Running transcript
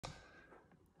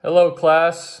Hello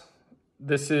class,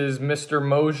 this is Mr.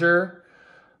 Mosier.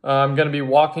 I'm going to be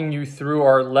walking you through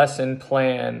our lesson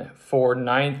plan for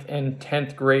 9th and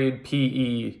 10th grade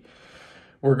PE.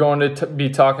 We're going to be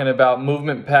talking about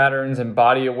movement patterns and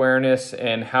body awareness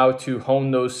and how to hone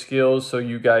those skills so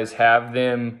you guys have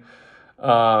them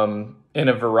in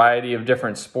a variety of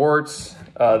different sports.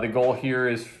 The goal here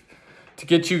is to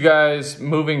get you guys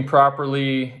moving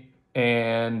properly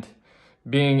and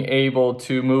being able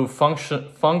to move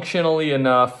functionally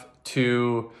enough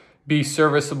to be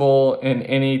serviceable in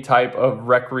any type of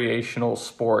recreational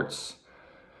sports.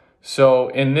 So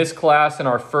in this class, in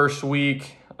our first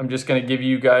week, I'm just going to give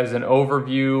you guys an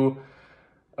overview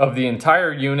of the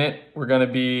entire unit. We're going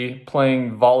to be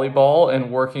playing volleyball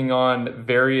and working on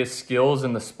various skills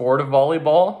in the sport of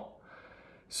volleyball.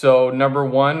 So number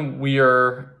one, we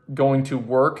are going to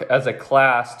work as a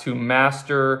class to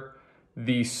master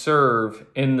the serve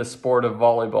in the sport of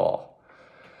volleyball.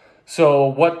 So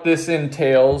what this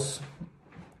entails,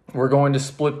 we're going to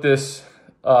split this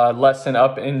lesson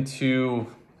up into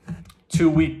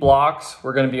 2-week blocks.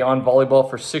 We're going to be on volleyball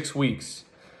for 6 weeks.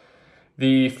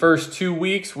 The first 2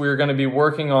 weeks, we're going to be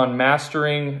working on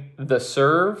mastering the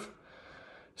serve.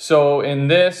 So in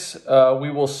this, we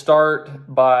will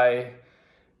start by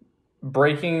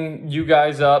breaking you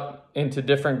guys up into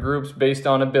different groups based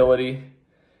on ability.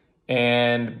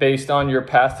 And based on your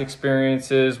past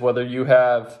experiences, whether you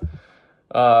have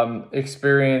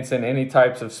experience in any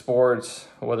types of sports,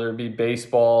 whether it be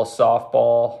baseball,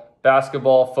 softball,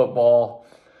 basketball, football,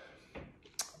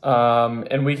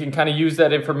 and we can kind of use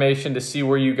that information to see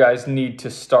where you guys need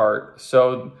to start.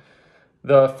 So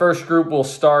the first group will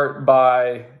start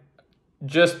by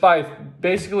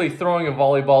basically throwing a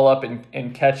volleyball up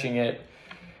and catching it.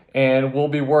 And we'll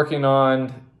be working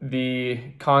on the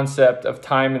concept of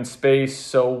time and space,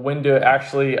 so when to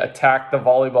actually attack the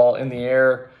volleyball in the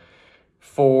air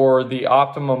for the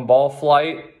optimum ball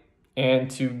flight and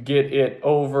to get it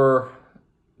over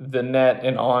the net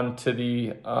and onto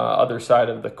the other side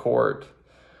of the court.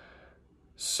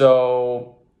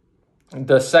 So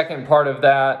the second part of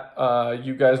that,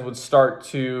 you guys would start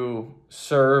to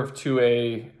serve to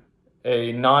a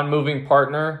non-moving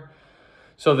partner.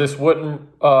 So this wouldn't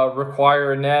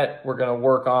require a net. We're going to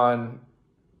work on,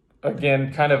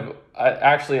 again, kind of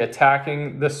actually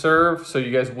attacking the serve. So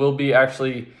you guys will be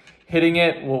actually hitting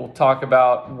it. We'll talk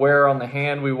about where on the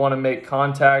hand we want to make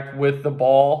contact with the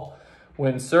ball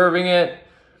when serving it,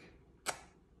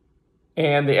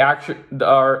 and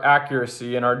our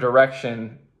accuracy and our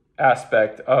direction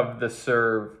aspect of the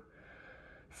serve.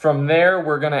 From there,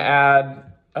 we're going to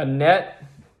add a net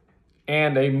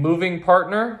and a moving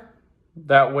partner.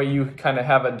 That way you kind of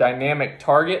have a dynamic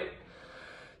target.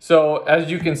 So as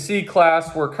you can see,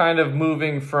 class, we're kind of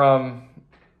moving from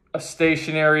a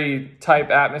stationary type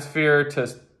atmosphere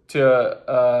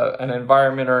to an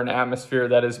environment or an atmosphere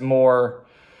that is more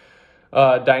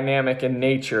dynamic in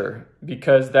nature,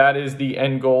 because that is the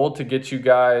end goal, to get you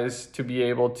guys to be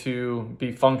able to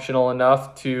be functional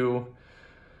enough to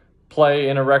play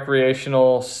in a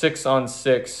recreational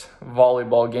 6-on-6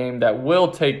 volleyball game that will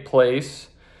take place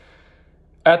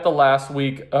at the last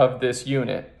week of this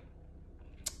unit.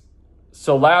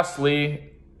 So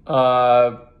lastly,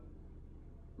 you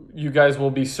guys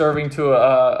will be serving to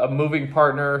a moving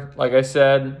partner, like I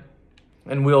said,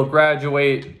 and we'll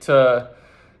graduate to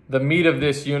the meat of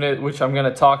this unit, which I'm going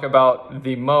to talk about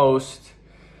the most.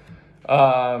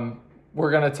 We're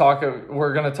going to talk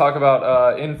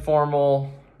about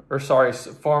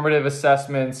formative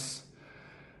assessments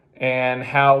and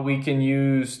how we can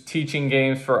use teaching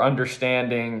games for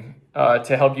understanding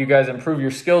to help you guys improve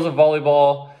your skills of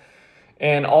volleyball,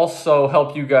 and also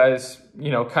help you guys,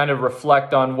 kind of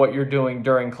reflect on what you're doing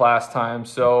during class time.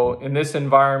 So in this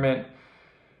environment,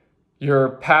 you're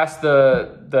past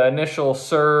the initial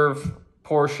serve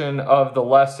portion of the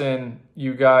lesson.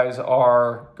 You guys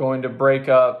are going to break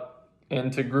up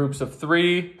into groups of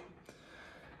 3.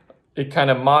 It kind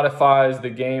of modifies the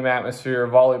game atmosphere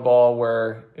of volleyball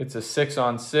where it's a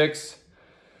 6-on-6.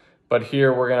 But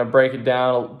here we're going to break it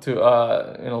down to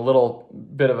in a little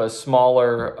bit of a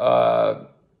smaller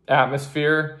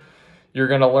atmosphere. You're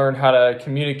going to learn how to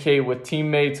communicate with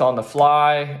teammates on the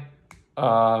fly,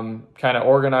 kind of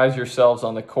organize yourselves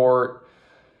on the court,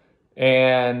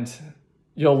 and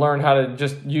you'll learn how to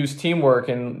just use teamwork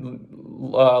and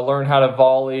learn how to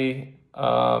volley,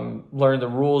 learn the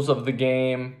rules of the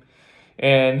game.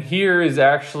 And here is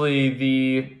actually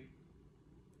the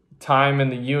time in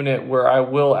the unit where I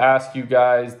will ask you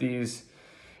guys these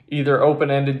either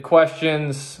open-ended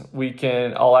questions.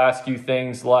 I'll ask you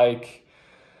things like,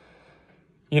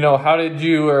 how did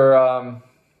you, or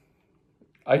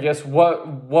I guess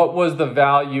what was the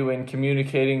value in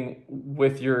communicating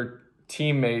with your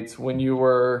teammates when you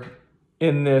were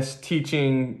in this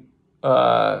teaching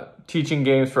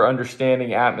games for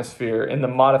understanding atmosphere, in the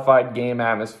modified game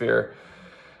atmosphere?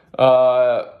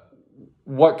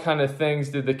 What kind of things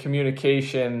did the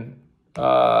communication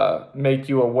make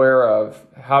you aware of?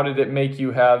 How did it make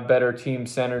you have better team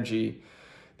synergy?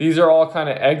 These are all kind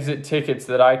of exit tickets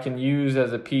that I can use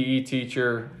as a PE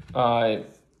teacher, and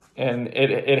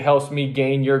it helps me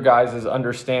gain your guys'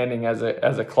 understanding as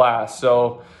a class.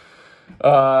 So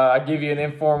I give you an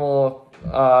informal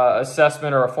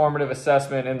assessment or a formative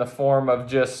assessment in the form of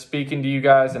just speaking to you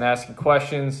guys and asking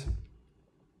questions.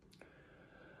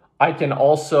 I can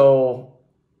also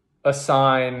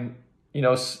assign,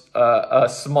 a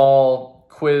small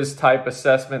quiz type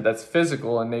assessment that's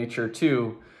physical in nature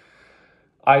too.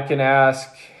 I can ask,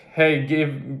 hey,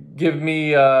 give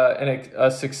me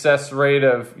a success rate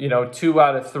of 2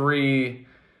 out of 3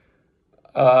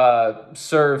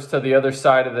 serves to the other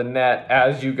side of the net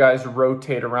as you guys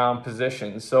rotate around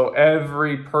positions. So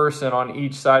every person on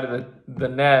each side of the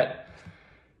net,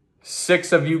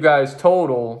 6 of you guys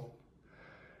total,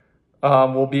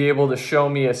 will be able to show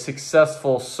me a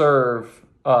successful serve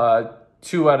 2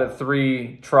 out of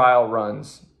 3 trial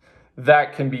runs.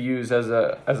 That can be used as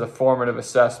a formative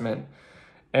assessment.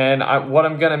 And what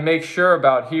I'm going to make sure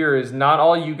about here is not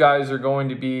all you guys are going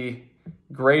to be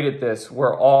great at this.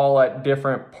 We're all at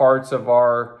different parts of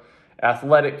our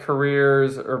athletic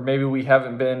careers, or maybe we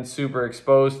haven't been super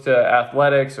exposed to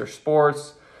athletics or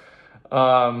sports.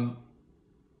 I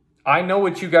know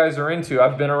what you guys are into.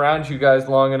 I've been around you guys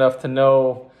long enough to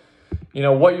know,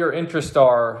 what your interests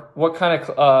are, what kind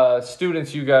of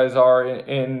students you guys are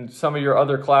in some of your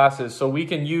other classes. So we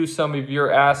can use some of your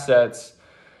assets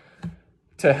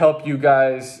to help you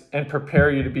guys and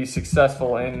prepare you to be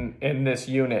successful in this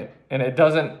unit. And it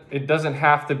doesn't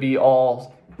have to be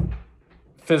all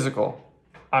physical.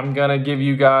 I'm going to give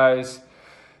you guys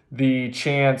the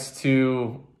chance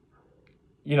to,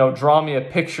 draw me a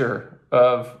picture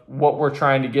of what we're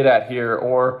trying to get at here,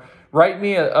 or write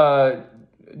me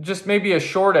just maybe a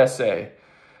short essay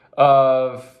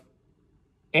of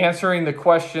answering the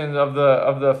questions of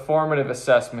the formative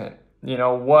assessment.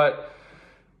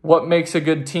 What makes a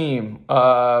good team?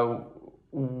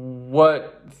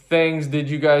 What things did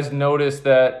you guys notice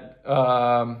that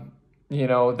that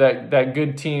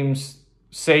good teams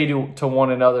say to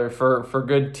one another for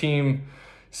good team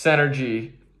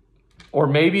synergy? Or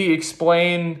maybe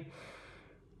explain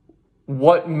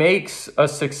what makes a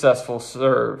successful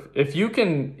serve. If you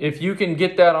can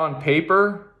get that on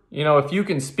paper, if you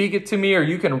can speak it to me, or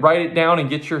you can write it down and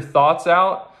get your thoughts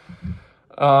out,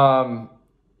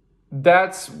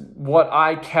 that's what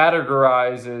I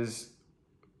categorize as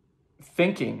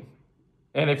thinking.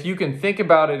 And if you can think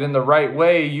about it in the right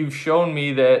way, you've shown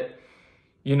me that,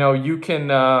 you can,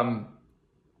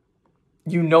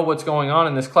 what's going on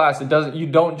in this class. You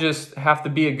don't just have to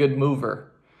be a good mover.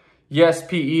 Yes,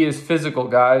 PE is physical,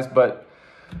 guys, but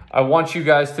I want you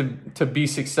guys to be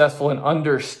successful and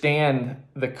understand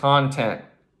the content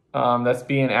that's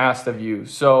being asked of you.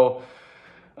 So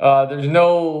there's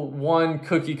no one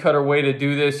cookie cutter way to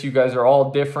do this. You guys are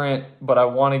all different, but I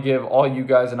want to give all you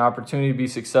guys an opportunity to be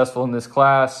successful in this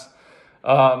class.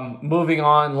 Moving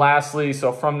on, lastly,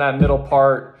 so from that middle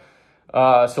part,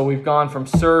 so we've gone from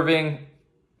serving.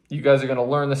 You guys are going to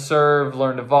learn the serve,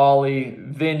 learn to volley.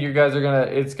 Then you guys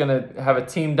it's going to have a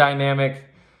team dynamic,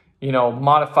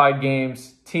 modified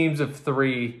games, teams of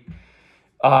 3.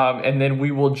 And then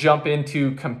we will jump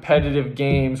into competitive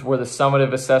games where the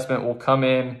summative assessment will come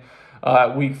in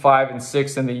week 5 and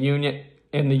 6 in the unit.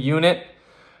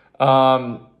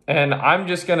 And I'm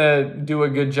just going to do a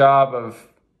good job of,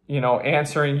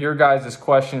 answering your guys'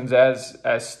 questions as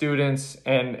students,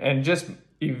 and just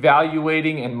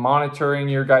evaluating and monitoring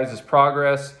your guys'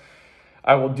 progress.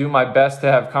 I will do my best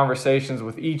to have conversations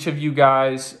with each of you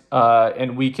guys,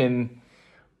 and we can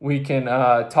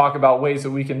talk about ways that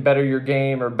we can better your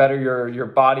game, or better your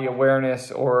body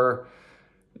awareness, or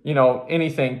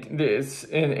anything. It's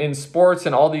in sports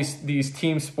and all these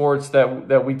team sports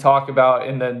that we talk about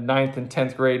in the 9th and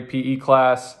 10th grade PE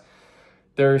class.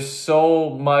 There's so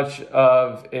much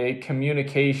of a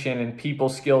communication and people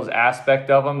skills aspect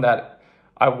of them that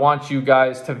I want you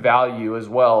guys to value as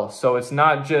well. So it's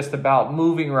not just about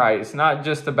moving right. It's not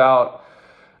just about,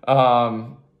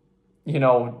 knowing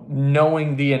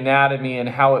the anatomy and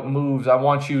how it moves. I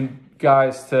want you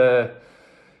guys to,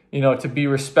 to be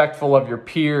respectful of your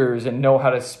peers and know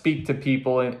how to speak to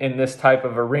people in this type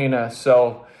of arena.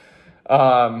 So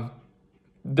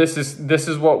this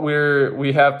is what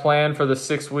we have planned for the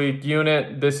 6-week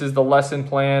unit. This is the lesson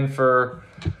plan for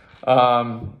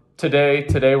today.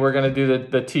 Today we're going to do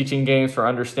the teaching games for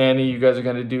understanding. You guys are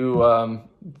going to do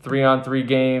 3-on-3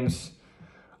 games.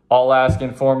 I'll ask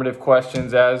informative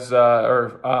questions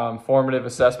formative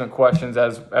assessment questions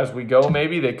as we go.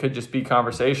 Maybe they could just be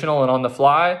conversational and on the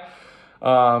fly.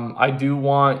 I do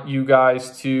want you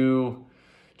guys to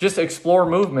just explore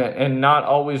movement and not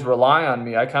always rely on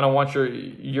me. I kind of want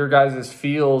your guys'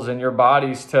 feels and your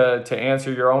bodies to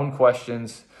answer your own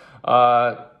questions.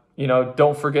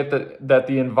 Don't forget that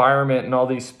the environment in all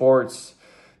these sports,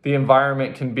 the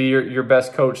environment can be your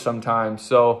best coach sometimes.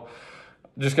 So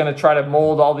just going to try to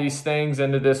mold all these things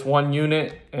into this one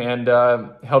unit and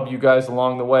help you guys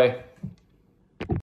along the way.